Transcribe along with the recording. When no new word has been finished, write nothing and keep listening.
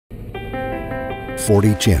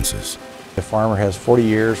40 chances. The farmer has 40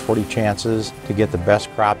 years, 40 chances to get the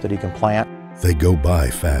best crop that he can plant. They go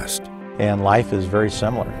by fast. And life is very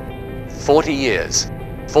similar. 40 years,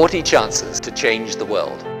 40 chances to change the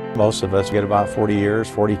world. Most of us get about 40 years,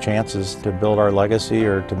 40 chances to build our legacy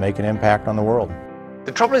or to make an impact on the world.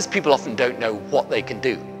 The trouble is people often don't know what they can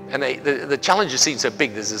do. And the challenges seem so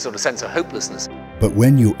big, there's a sort of sense of hopelessness. But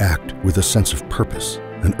when you act with a sense of purpose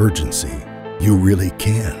and urgency, you really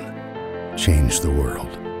can change the world.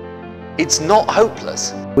 It's not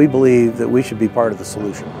hopeless. We believe that we should be part of the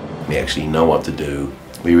solution. We actually know what to do.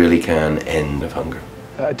 We really can end hunger.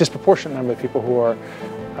 A disproportionate number of people who are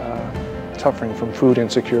suffering from food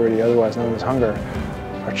insecurity, otherwise known as hunger,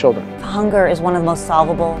 are children. Hunger is one of the most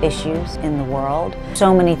solvable issues in the world.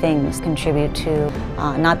 So many things contribute to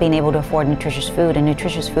not being able to afford nutritious food, and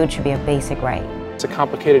nutritious food should be a basic right. It's a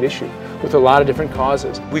complicated issue with a lot of different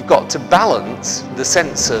causes. We've got to balance the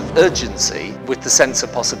sense of urgency with the sense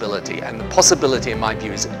of possibility, and the possibility in my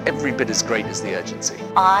view is every bit as great as the urgency.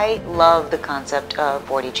 I love the concept of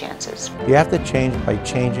 40 chances. You have to change by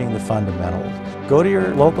changing the fundamentals. Go to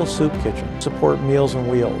your local soup kitchen, support Meals on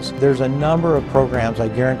Wheels. There's a number of programs, I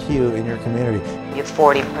guarantee you, in your community. You have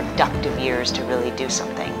 40 productive years to really do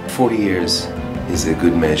something. 40 years is a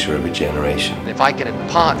good measure of a generation. If I can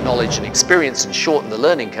impart knowledge and experience and shorten the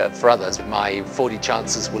learning curve for others, my 40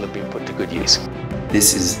 chances will have been put to good use.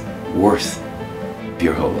 This is worth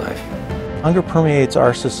your whole life. Hunger permeates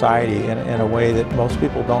our society in a way that most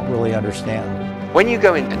people don't really understand. When you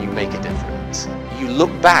go in and you make a difference, you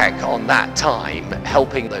look back on that time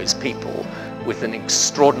helping those people with an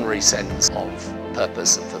extraordinary sense of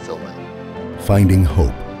purpose and fulfillment. Finding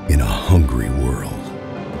hope in a hungry world.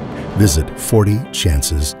 Visit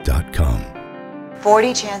 40chances.com.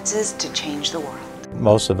 40 chances to change the world.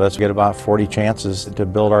 Most of us get about 40 chances to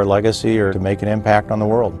build our legacy or to make an impact on the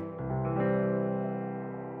world.